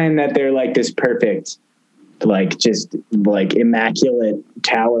a sign that they're like this perfect, like just like immaculate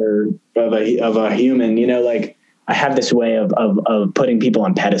tower of a human, like I have this way of putting people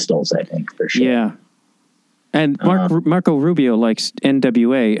on pedestals, I think, for sure. Yeah. And Marco Rubio likes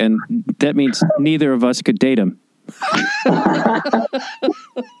NWA, and that means neither of us could date him.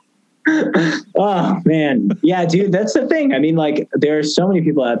 Oh man. Yeah, dude, that's the thing. I mean, like there are so many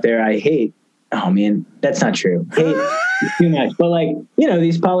people out there I hate. Oh man, that's not true. Hate too much. But like,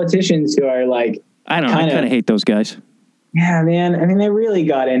 these politicians who are like, I kind of hate those guys. Yeah, man. I mean, they really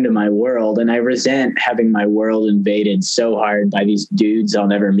got into my world, and I resent having my world invaded so hard by these dudes I'll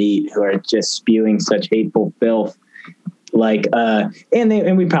never meet who are just spewing such hateful filth. Like,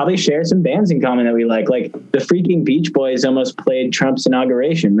 and we probably share some bands in common that we like the freaking Beach Boys almost played Trump's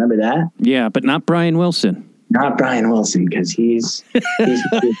inauguration. Remember that? Yeah, but not Brian Wilson. Not Brian Wilson, because he's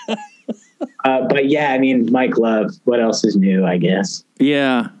but yeah, I mean, Mike Love, what else is new, I guess?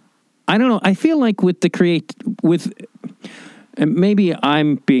 Yeah. I don't know. I feel like and maybe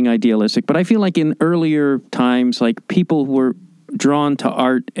I'm being idealistic, but I feel like in earlier times, like people were drawn to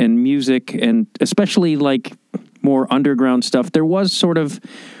art and music, and especially like more underground stuff. There was sort of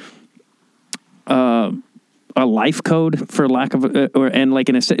a life code, for lack of,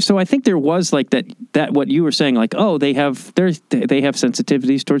 so I think there was like that what you were saying, like, oh, they have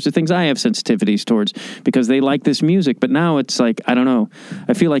sensitivities towards the things I have sensitivities towards because they like this music. But now it's like, I don't know.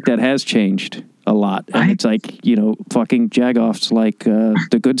 I feel like that has changed a lot. And it's like, fucking jagoffs like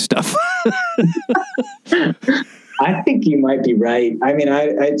the good stuff. I think you might be right. I mean,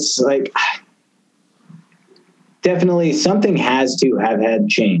 it's like, definitely something has to have had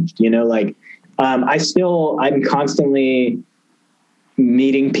changed, I'm constantly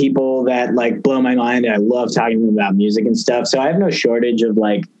meeting people that like blow my mind, and I love talking to them about music and stuff. So I have no shortage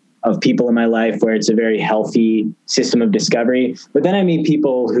of people in my life where it's a very healthy system of discovery. But then I meet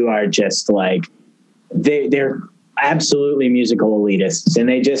people who are just like, they're absolutely musical elitists, and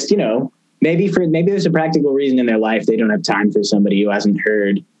they just, maybe there's a practical reason in their life they don't have time for somebody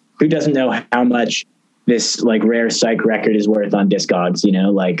who doesn't know how much this like rare psych record is worth on Discogs,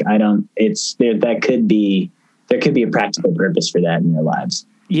 there could be a practical purpose for that in their lives.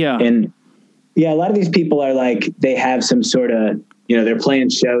 Yeah. And yeah, a lot of these people are like, they have some sort of, they're playing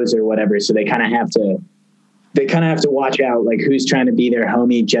shows or whatever. So they kind of have to watch out, like who's trying to be their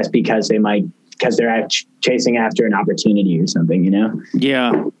homie just because they're chasing after an opportunity or something,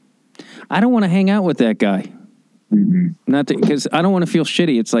 Yeah. I don't want to hang out with that guy. Mm-hmm. Not because I don't want to feel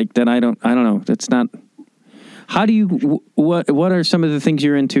shitty. It's like that. I don't know. That's not. How do you? What are some of the things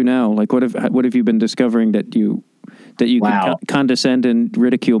you're into now? Like what have you been discovering that you can condescend and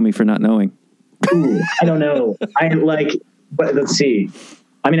ridicule me for not knowing? Ooh, I don't know. But let's see.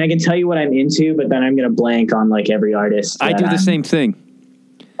 I mean, I can tell you what I'm into, but then I'm going to blank on like every artist. I do the same thing.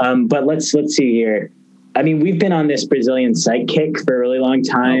 But let's see here. I mean, we've been on this Brazilian psych kick for a really long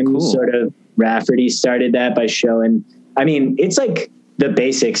time. Oh, cool. Sort of Rafferty started that by showing, I mean, it's like the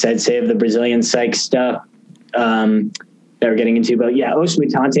basics, I'd say, of the Brazilian psych stuff that we're getting into. But yeah, Os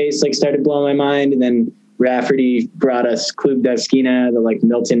Mutantes like started blowing my mind. And then Rafferty brought us Clube da Esquina, the like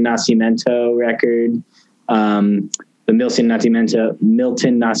Milton Nascimento record, the Milton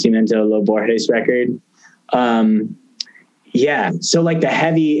Nascimento Lo Borges record. Yeah. So like the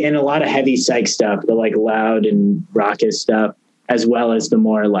heavy and a lot of heavy psych stuff, the like loud and raucous stuff, as well as the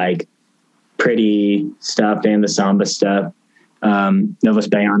more like pretty stuff and the samba stuff, Novos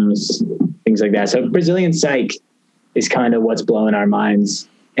Baianos, things like that. So Brazilian psych is kind of what's blowing our minds,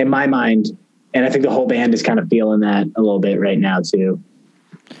 in my mind. And I think the whole band is kind of feeling that a little bit right now too.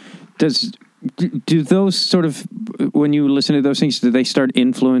 Do those sort of, when you listen to those things, do they start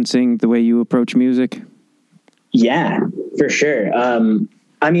influencing the way you approach music? Yeah, for sure.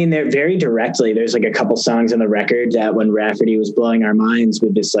 I mean, they're very directly. There's like a couple songs on the record that when Rafferty was blowing our minds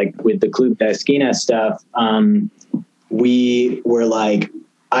with this, like with the Clube da Esquina stuff, we were like,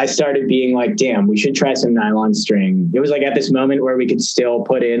 I started being like, damn, we should try some nylon string. It was like at this moment where we could still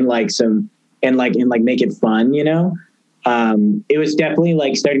put in like some, and make it fun, you know? It was definitely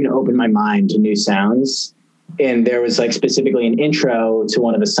like starting to open my mind to new sounds. And there was like specifically an intro to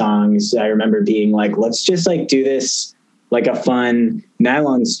one of the songs. I remember being like, let's just like do this like a fun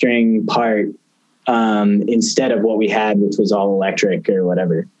nylon string part instead of what we had, which was all electric or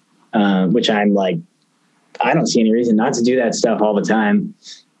whatever, which I'm like, I don't see any reason not to do that stuff all the time.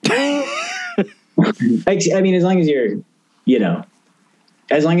 I mean, as long as you're, you know,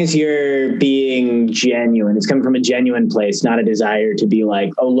 as long as you're being genuine, it's coming from a genuine place, not a desire to be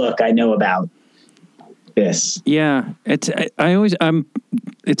like, oh, look, I know about this. Yeah. It's a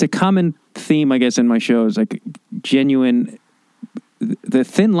common theme, I guess, in my shows, like genuine, the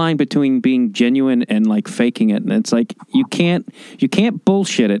thin line between being genuine and like faking it. And it's like, you can't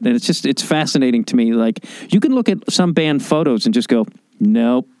bullshit it. And it's fascinating to me. Like you can look at some band photos and just go,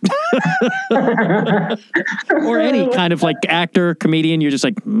 nope. Or any kind of like actor, comedian, you're just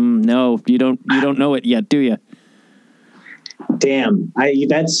like, no, you don't know it yet, do you? Damn.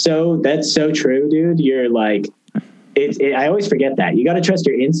 That's so true, dude. You're like, I always forget that. You got to trust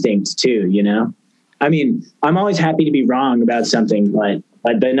your instincts too, you know? I mean, I'm always happy to be wrong about something, but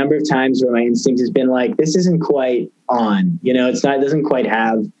the number of times where my instinct has been like, this isn't quite on, you know, it doesn't quite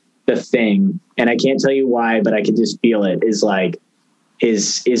have the thing. And I can't tell you why, but I can just feel it is like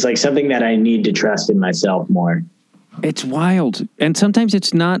something that I need to trust in myself more. It's wild. And sometimes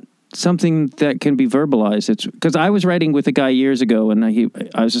it's not something that can be verbalized. It's because I was writing with a guy years ago and I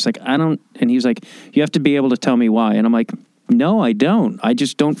was just like, and he was like, you have to be able to tell me why. And I'm like, no, I don't. I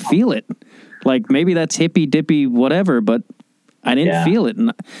just don't feel it. Like maybe that's hippy dippy, whatever, but I didn't feel it.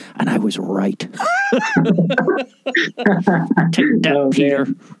 And I was right. Take that, Peter.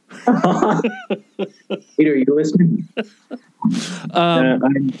 Peter, are you listening?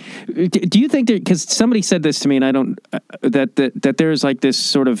 Do you think because somebody said this to me and I don't, that there's like this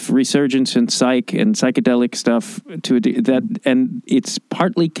sort of resurgence in psych and psychedelic stuff and it's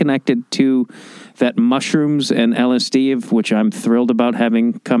partly connected to that mushrooms and LSD, of which I'm thrilled about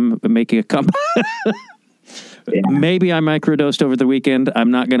making a comeback. Yeah. Maybe I microdosed over the weekend.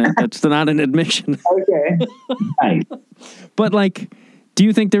 I'm not gonna. That's not an admission. Okay. Nice. But like, do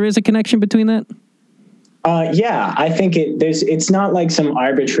you think there is a connection between that? Yeah, I think it's not like some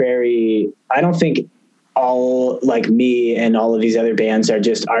arbitrary. I don't think all like me and all of these other bands are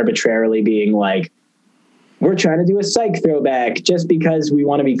just arbitrarily being like, we're trying to do a psych throwback just because we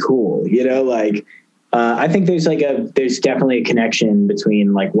want to be cool. You know, like I think there's definitely a connection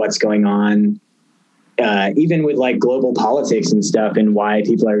between like what's going on. Even with like global politics and stuff and why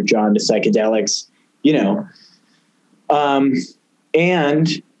people are drawn to psychedelics, you know, and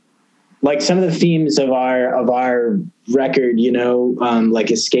like some of the themes of our record, you know, like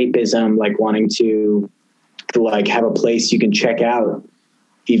escapism, like wanting to like have a place you can check out,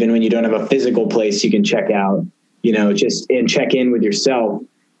 even when you don't have a physical place you can check out, you know, just and check in with yourself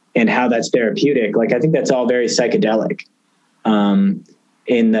and how that's therapeutic. Like, I think that's all very psychedelic.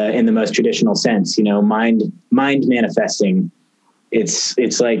 In the most traditional sense, you know, mind manifesting.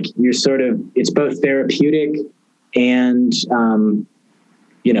 It's like you're it's both therapeutic and,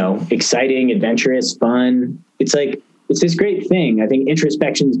 you know, exciting, adventurous, fun. It's like, it's this great thing. I think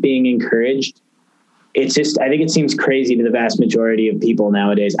introspection's being encouraged. I think it seems crazy to the vast majority of people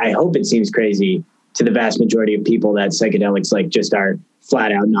nowadays. I hope it seems crazy to the vast majority of people that psychedelics like just are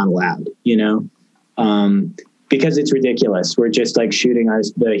flat out not allowed, you know? because it's ridiculous. We're just like shooting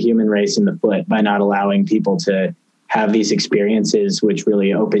the human race in the foot by not allowing people to have these experiences, which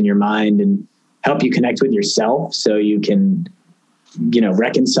really open your mind and help you connect with yourself so you can,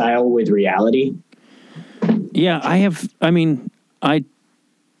 reconcile with reality. Yeah, I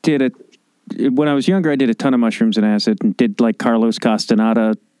did it when I was younger. I did a ton of mushrooms and acid and did like Carlos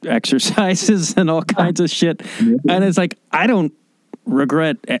Castaneda exercises and all kinds of shit. Mm-hmm. And it's like, I don't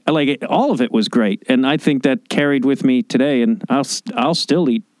regret, like, all of it was great. And I think that carried with me today, and I'll still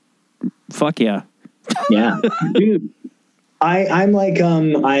eat. Fuck yeah. Yeah. Dude, I'm like,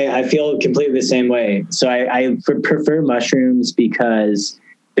 I feel completely the same way. So I prefer mushrooms because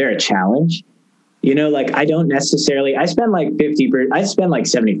they're a challenge. Like I don't necessarily, I spend like 75%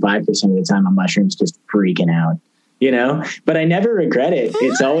 of the time on mushrooms just freaking out, but I never regret it.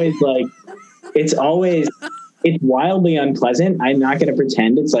 It's always like, it's wildly unpleasant. I'm not going to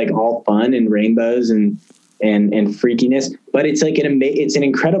pretend it's like all fun and rainbows and freakiness, but it's like it's an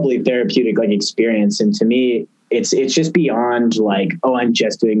incredibly therapeutic like experience. And to me, it's just beyond like, oh, I'm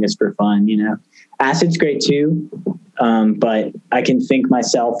just doing this for fun. Acid's great too. But I can think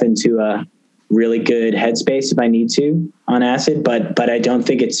myself into a really good headspace if I need to on acid, but I don't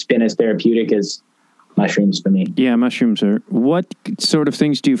think it's been as therapeutic as mushrooms for me. Yeah. Mushrooms are, what sort of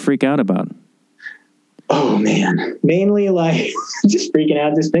things do you freak out about? Oh man, mainly like just freaking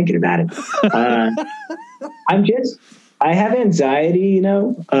out, just thinking about it. I have anxiety,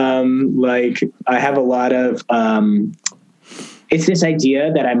 like I have a lot of, it's this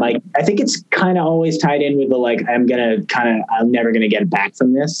idea that I think it's kind of always tied in with the, like, I'm never going to get back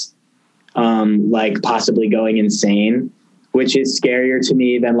from this. Like possibly going insane, which is scarier to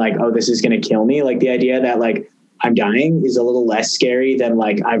me than like, oh, this is going to kill me. Like the idea that like I'm dying is a little less scary than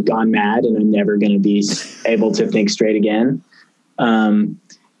like I've gone mad and I'm never going to be able to think straight again.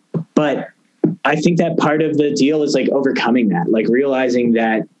 But I think that part of the deal is like overcoming that, like realizing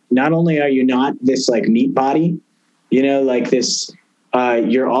that not only are you not this like meat body, like this,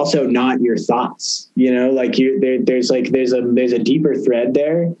 you're also not your thoughts, like there's a deeper thread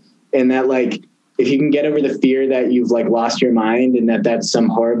there. And that like, if you can get over the fear that you've like lost your mind and that's some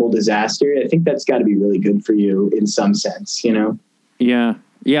horrible disaster, I think that's got to be really good for you in some sense, Yeah.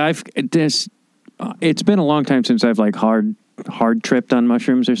 Yeah. It's been a long time since I've like hard tripped on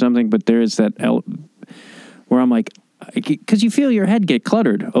mushrooms or something, but there is that where I'm like, because you feel your head get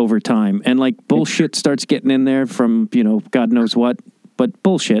cluttered over time and like bullshit starts getting in there from, God knows what, but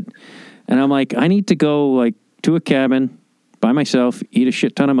bullshit. And I'm like, I need to go like to a cabin by myself, eat a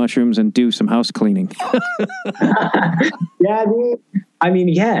shit ton of mushrooms and do some house cleaning. Yeah, dude. I mean,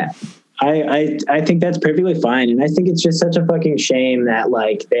 yeah, I think that's perfectly fine. And I think it's just such a fucking shame that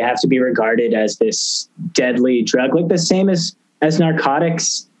like they have to be regarded as this deadly drug, like the same as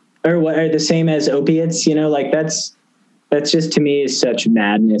narcotics or the same as opiates, like that's just to me is such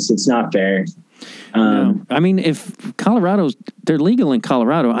madness. It's not fair. No. I mean, if they're legal in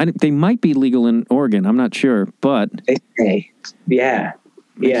Colorado, they might be legal in Oregon. I'm not sure, but yeah.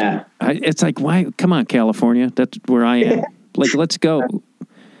 It's like, why? Come on, California. That's where I am. Like, let's go.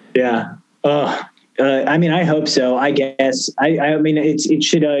 Yeah. I mean, I hope so. I guess. I mean, it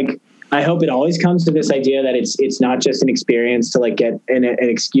should. I hope it always comes to this idea that it's not just an experience to like get an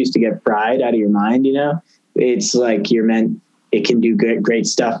excuse to get fried out of your mind. It's like it can do great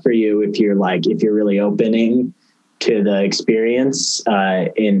stuff for you if you're really opening to the experience.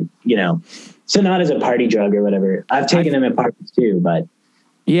 So not as a party drug or whatever. I've taken them at parties too, but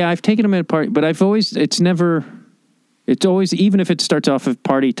yeah, I've taken them at party, but it's always, even if it starts off of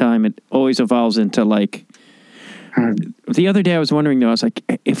party time, it always evolves into like, the other day I was wondering though, I was like,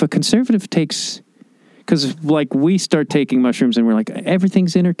 if a conservative takes, because like we start taking mushrooms and we're like,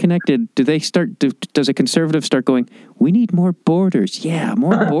 everything's interconnected. Does a conservative start going, we need more borders? Yeah,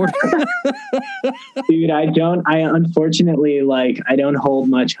 more borders. Dude, I unfortunately, like, I don't hold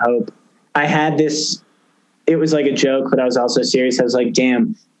much hope. I had this, it was like a joke, but I was also serious. I was like,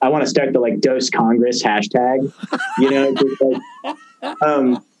 damn, I want to start the like Dose Congress hashtag, just like,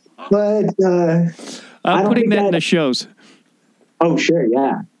 but I'm putting that in the shows. Oh, sure.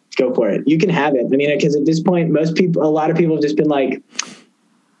 Yeah. Go for it. You can have it. I mean, because at this point, a lot of people have just been like,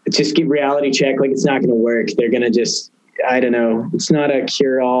 just get reality check. Like it's not going to work. They're going to just, I don't know. It's not a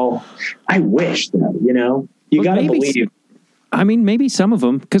cure all. I wish though, you got to believe. I mean, maybe some of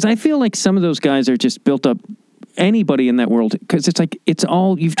them, because I feel like some of those guys are just built up, anybody in that world, because it's like,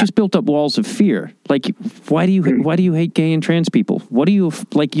 you've just built up walls of fear. Like, why do you hate gay and trans people? What do you,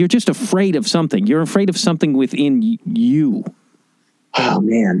 like, you're just afraid of something. You're afraid of something within you. Oh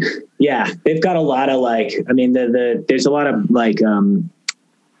man. Yeah. They've got a lot of like, I mean, there's a lot of like,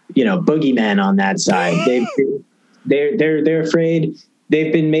 boogeymen on that side. They're afraid.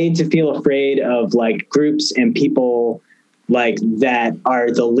 They've been made to feel afraid of like groups and people like that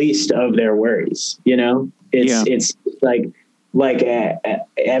are the least of their worries. It's like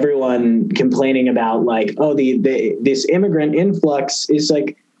everyone complaining about like, oh, this immigrant influx is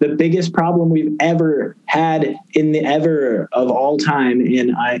like the biggest problem we've ever had in the ever of all time.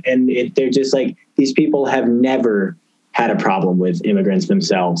 They're just like, these people have never had a problem with immigrants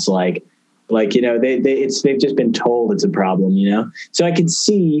themselves. They've just been told it's a problem, So I can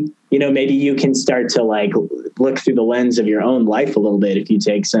see, maybe you can start to like look through the lens of your own life a little bit if you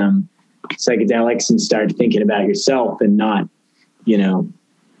take some psychedelics and start thinking about yourself and not, in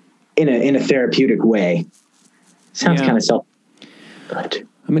a therapeutic way. Sounds kind of self, but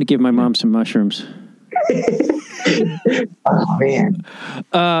I'm going to give my mom some mushrooms. Oh man.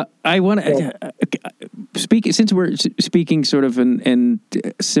 I want to speak, since we're speaking sort of in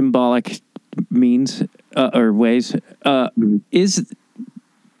symbolic means or ways, is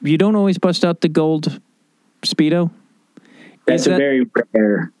you don't always bust out the gold Speedo? That's very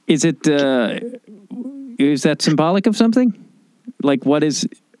rare. Is it, is that symbolic of something? Like what is,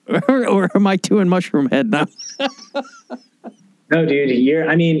 or am I doing mushroom head now? No,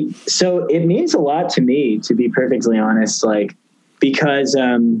 dude, so it means a lot to me, to be perfectly honest, like, because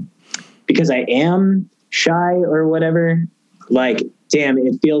I am shy or whatever, like, damn,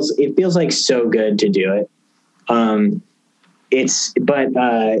 it feels like so good to do it. But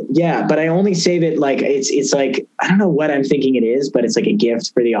I only save it like, it's like, I don't know what I'm thinking it is, but it's like a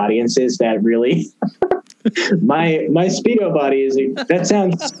gift for the audiences that really, my Speedo body is like, that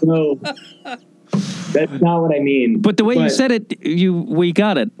sounds so... That's not what I mean. But the way you said it, we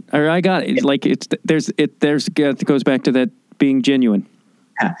got it, or I got it. Like it goes back to that being genuine.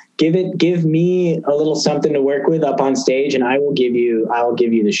 Give me a little something to work with up on stage, and I will give you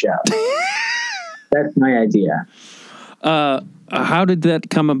the show. That's my idea. How did that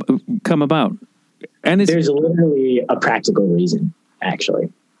come about? And there's literally a practical reason,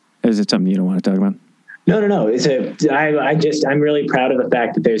 actually. Is it something you don't want to talk about? No. I'm really proud of the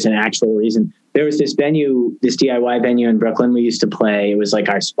fact that there's an actual reason. There was this DIY venue in Brooklyn we used to play. It was like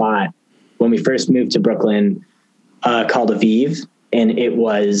our spot when we first moved to Brooklyn, called Aviv. And it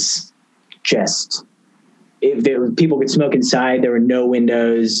was just, people could smoke inside. There were no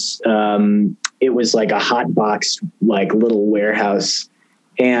windows. It was like a hot box, like little warehouse.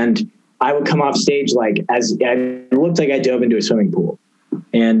 And I would come off stage, like it looked like I dove into a swimming pool.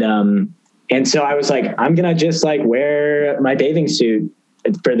 And so I was like, I'm going to just like wear my bathing suit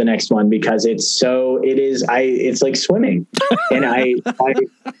for the next one because it's like swimming. And I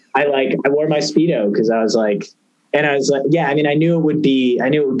wore my Speedo because I was like, yeah, I knew it would be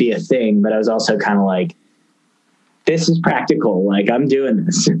a thing, but I was also kind of like, this is practical. Like I'm doing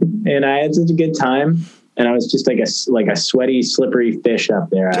this. And I had such a good time. And I was just like a sweaty, slippery fish up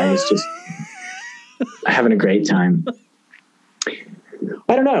there. I was just having a great time.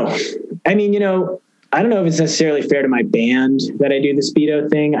 I don't know. I don't know if it's necessarily fair to my band that I do the Speedo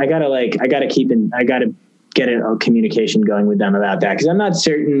thing. I gotta get a communication going with them about that. Cause I'm not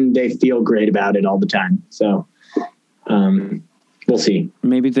certain they feel great about it all the time. So, we'll see.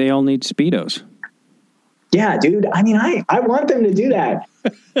 Maybe they all need Speedos. Yeah, dude. I want them to do that.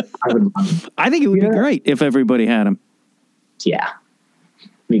 I think it would be great if everybody had them. Yeah,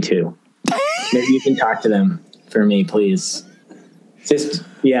 me too. Maybe you can talk to them for me, please. Just,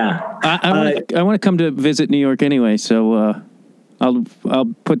 yeah. I want to come to visit New York anyway, so I'll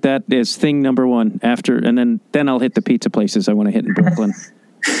put that as thing number one after, and then I'll hit the pizza places I want to hit in Brooklyn.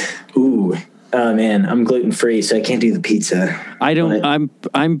 Ooh, oh man, I'm gluten free, so I can't do the pizza.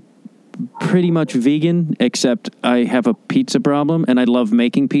 I'm pretty much vegan, except I have a pizza problem, and I love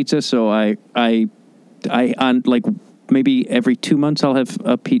making pizza. So I on like maybe every 2 months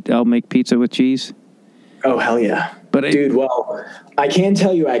I'll make pizza with cheese. Oh hell yeah! But dude, well, I can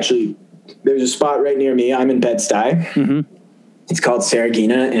tell you actually, there's a spot right near me. I'm in Bed-Stuy. Mm-hmm. It's called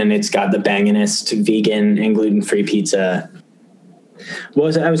Saragina, and it's got the bangingest vegan and gluten-free pizza. I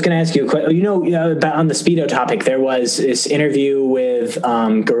was going to ask you a question. About on the Speedo topic, there was this interview with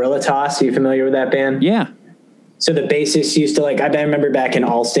Gorilla Toss. Are you familiar with that band? Yeah. So the bassist used to I remember back in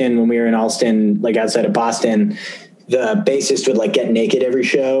Allston, when we were in Allston, like outside of Boston, the bassist would get naked every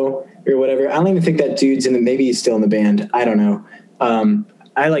show or whatever. I don't even think that dude's maybe he's still in the band. I don't know.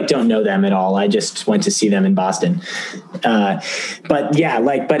 I don't know them at all. I just went to see them in Boston. But yeah,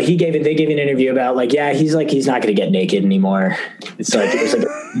 but they gave an interview about he's not going to get naked anymore. It's it was a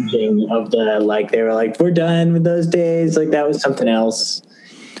changing of the, they were like, we're done with those days. That was something else.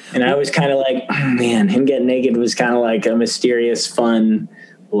 And I was kind of like, oh, man, him getting naked was kind of like a mysterious, fun,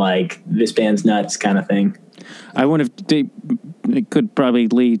 like this band's nuts kind of thing. I wonder if it could probably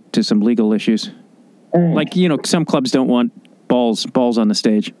lead to some legal issues. Like, some clubs don't want balls on the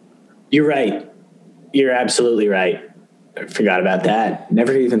stage. You're right. You're absolutely right. I forgot about that.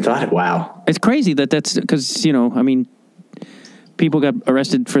 Never even thought it. Wow. It's crazy that's because, people got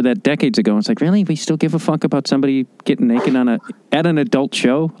arrested for that decades ago. It's like, really? We still give a fuck about somebody getting naked at an adult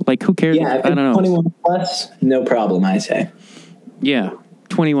show? Like, who cares? Yeah, I don't know. 21 plus, no problem, I say. Yeah,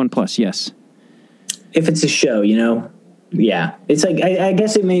 21 plus, yes. If it's a show, yeah. It's like, I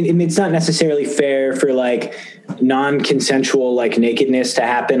guess it's not necessarily fair for like non-consensual like nakedness to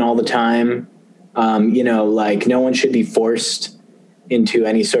happen all the time. Like no one should be forced into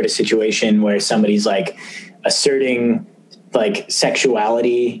any sort of situation where somebody's like asserting like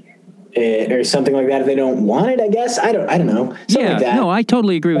sexuality or something like that if they don't want it, I guess. I don't know. Something like that. No, I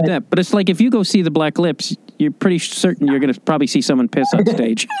totally agree with that. But it's like if you go see the Black Lips, you're pretty certain you're going to probably see someone piss on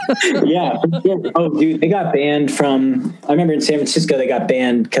stage. Yeah. Oh, dude, they got banned from. I remember in San Francisco they got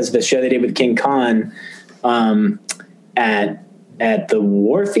banned because of the show they did with King Khan at the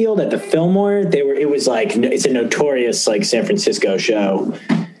Warfield at the Fillmore. It was like it's a notorious like San Francisco show.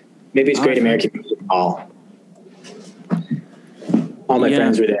 Maybe it's Great American Music Hall. All my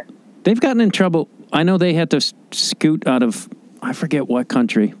friends were there. They've gotten in trouble. I know they had to scoot out of, I forget what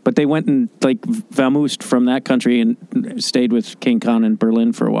country, but they went and like vamoosed from that country and stayed with King Khan in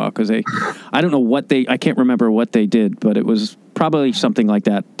Berlin for a while because I don't know I can't remember what they did, but it was probably something like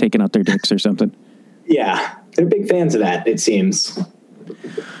that, taking out their dicks or something. Yeah, they're big fans of that, it seems.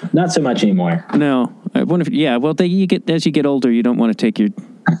 Not so much anymore. No. I wonder if, as you get older, you don't want to take your...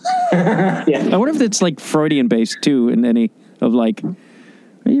 Yeah. I wonder if it's like Freudian based too in any of like...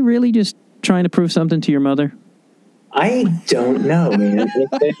 Are you really just trying to prove something to your mother? I don't know, man.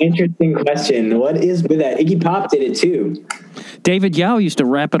 It's an interesting question. What is with that? Iggy Pop did it too. David Yao used to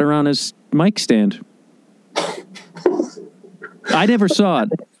wrap it around his mic stand. I never saw it.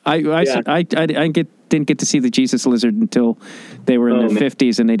 I didn't get to see the Jesus Lizard until they were in their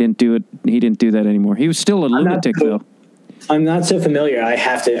 50s, and they didn't do it. He didn't do that anymore. He was still a lunatic, though. I'm not so familiar.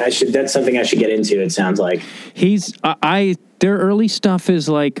 That's something I should get into. It sounds like their early stuff is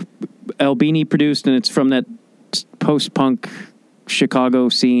like Albini produced, and it's from that post-punk Chicago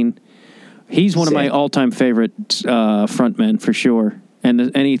scene. He's one of my all-time favorite frontmen for sure.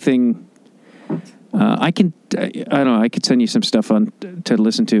 And anything, I don't know. I could send you some stuff on to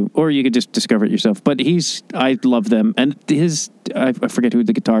listen to, or you could just discover it yourself. But I love them, and I forget who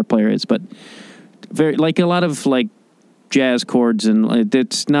the guitar player is, but very like a lot of like jazz chords, and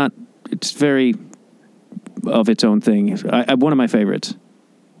it's very of its own thing. One of my favorites.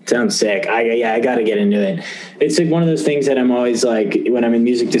 Sounds sick. I got to get into it. It's like one of those things that I'm always like, when I'm in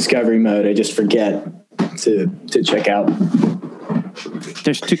music discovery mode, I just forget to check out.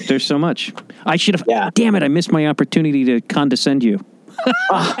 There's so much. I should have. Yeah. Damn it! I missed my opportunity to condescend you.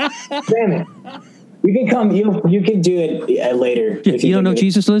 Damn it! You can come. You can do it later. You don't know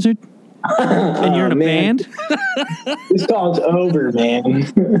Jesus Lizard? And you're in a band? This call's over,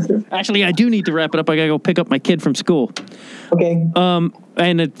 man. Actually, I do need to wrap it up. I gotta go pick up my kid from school. Okay.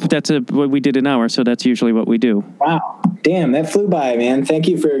 And what we did an hour, so that's usually what we do. Wow. Damn, that flew by, man. Thank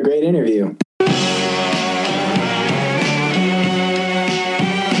you for a great interview.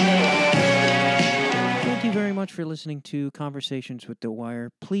 Thank you very much for listening to Conversations with The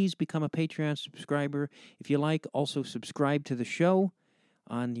Wire. Please become a Patreon subscriber if you like. Also, subscribe to the show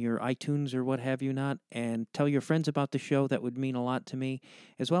on your iTunes or what have you not, and tell your friends about the show. That would mean a lot to me.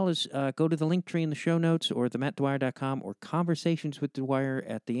 As well as go to the link tree in the show notes or themattdwyer.com or Conversations with Dwyer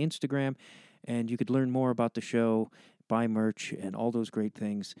at the Instagram, and you could learn more about the show, buy merch, and all those great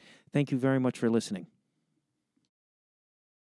things. Thank you very much for listening.